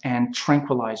guys, and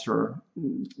tranquilizer,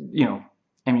 you know,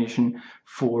 ammunition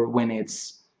for when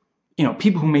it's, you know,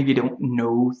 people who maybe don't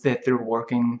know that they're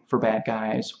working for bad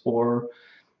guys, or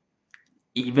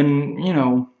even, you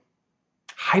know,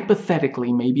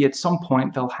 hypothetically, maybe at some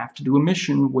point they'll have to do a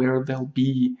mission where they'll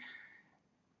be,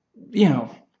 you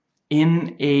know,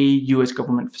 in a US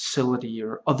government facility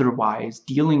or otherwise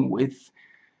dealing with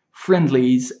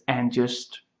friendlies and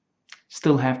just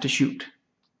still have to shoot,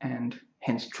 and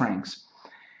hence tranks.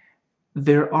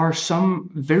 There are some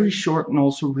very short and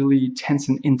also really tense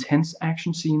and intense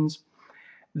action scenes.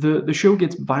 The show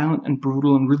gets violent and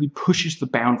brutal and really pushes the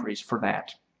boundaries for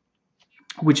that,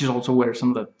 which is also where some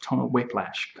of the tonal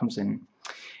whiplash comes in.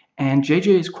 And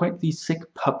JJ is quite the sick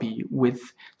puppy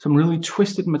with some really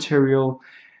twisted material,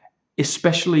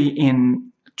 especially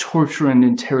in torture and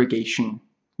interrogation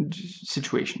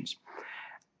situations.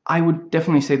 I would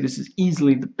definitely say this is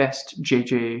easily the best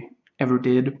JJ ever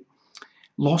did.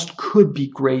 Lost could be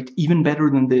great, even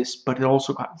better than this, but it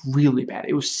also got really bad.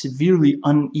 It was severely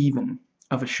uneven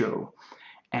of a show.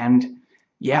 And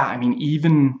yeah, I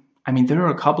mean, there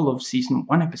are a couple of season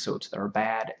 1 episodes that are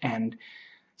bad, and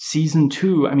season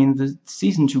 2, I mean, the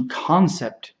season 2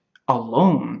 concept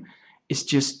alone is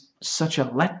just such a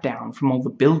letdown from all the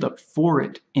build-up for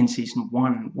it in season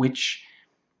 1, which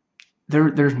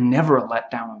there's never a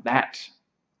letdown of that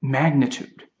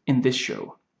magnitude in this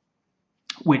show,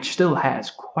 which still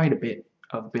has quite a bit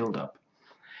of build-up.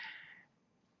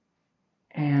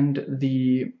 And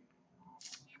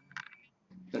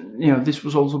this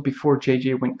was also before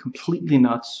JJ went completely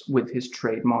nuts with his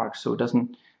trademark, so it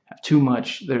doesn't have too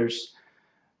much. There's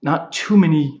not too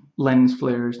many lens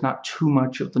flares, not too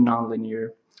much of the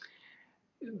nonlinear.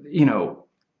 You know,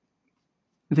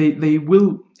 they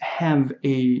will have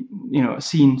a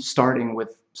scene starting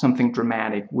with something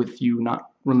dramatic, with you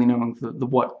not really knowing the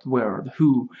what, the where, or the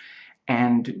who,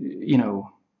 and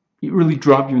it really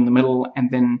drop you in the middle, and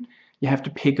then you have to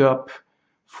pick up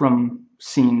from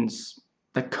scenes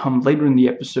that come later in the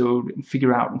episode and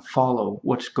figure out and follow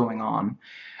what's going on.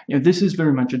 This is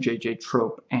very much a JJ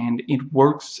trope, and it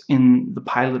works in the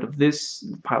pilot of this,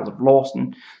 the pilot of Lost,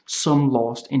 and some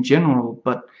Lost in general,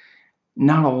 but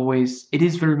not always. It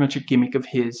is very much a gimmick of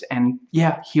his, and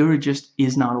yeah, here it just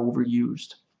is not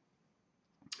overused.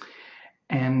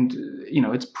 And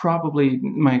it's probably,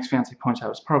 my ex-fiance points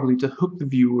out, it's probably to hook the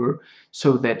viewer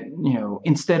so that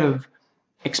instead of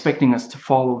expecting us to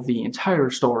follow the entire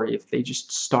story, if they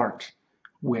just start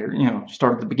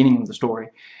start at the beginning of the story,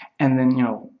 and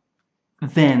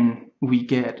then we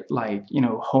get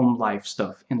home life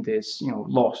stuff in this,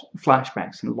 Lost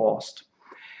flashbacks and Lost.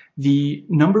 The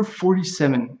number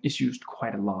 47 is used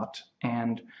quite a lot,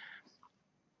 and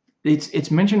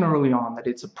it's mentioned early on that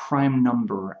it's a prime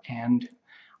number, and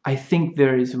I think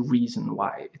there is a reason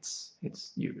why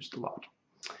it's used a lot.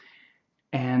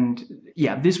 And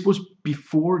yeah, this was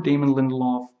before Damon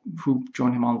Lindelof, who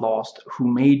joined him on Lost, who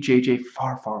made JJ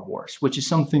far, far worse, which is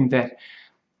something that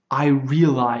I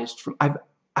realized from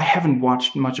I haven't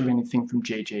watched much of anything from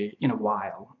JJ in a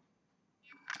while.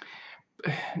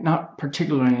 Not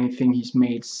particularly anything he's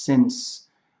made since,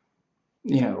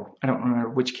 I don't remember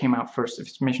which came out first, if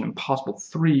it's Mission Impossible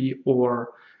 3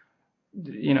 or,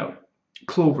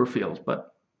 Cloverfield,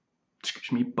 but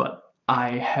I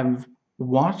have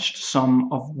watched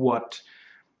some of what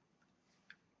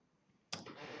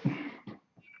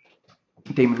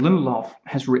Damon Lindelof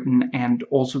has written, and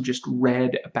also just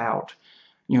read about,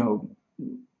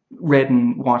 read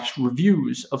and watched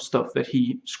reviews of stuff that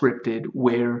he scripted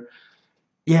where,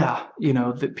 yeah,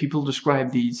 that people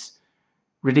describe these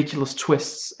ridiculous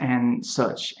twists and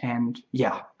such, and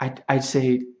yeah, I'd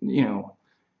say,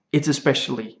 it's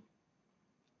especially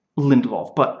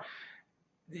Lindelof, but,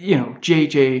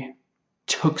 JJ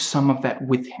took some of that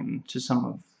with him to some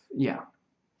of, yeah,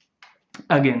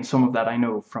 again, some of that I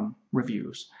know from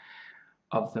reviews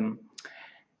of them.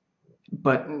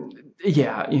 But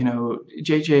yeah,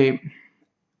 JJ,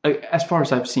 as far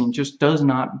as I've seen, just does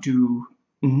not do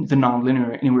the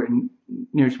nonlinear anywhere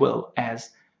near as well as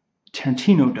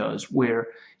Tarantino does, where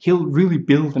he'll really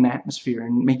build an atmosphere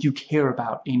and make you care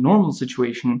about a normal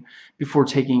situation before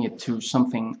taking it to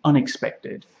something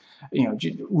unexpected. You know,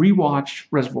 rewatch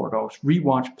Reservoir Dogs,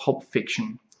 rewatch Pulp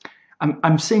Fiction.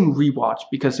 I'm saying rewatch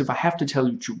because if I have to tell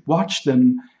you to watch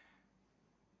them,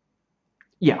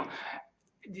 yeah,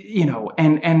 you know,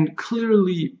 and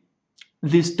clearly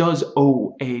this does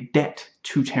owe a debt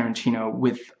to Tarantino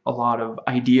with a lot of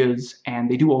ideas, and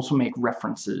they do also make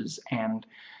references, and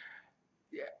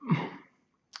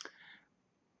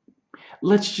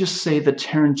let's just say that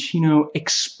Tarantino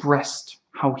expressed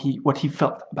what he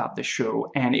felt about the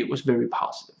show, and it was very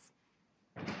positive.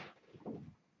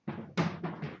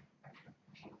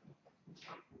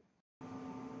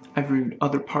 I've reviewed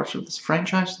other parts of this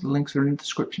franchise. The links are in the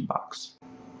description box.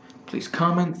 Please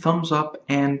comment, thumbs up,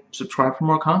 and subscribe for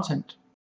more content.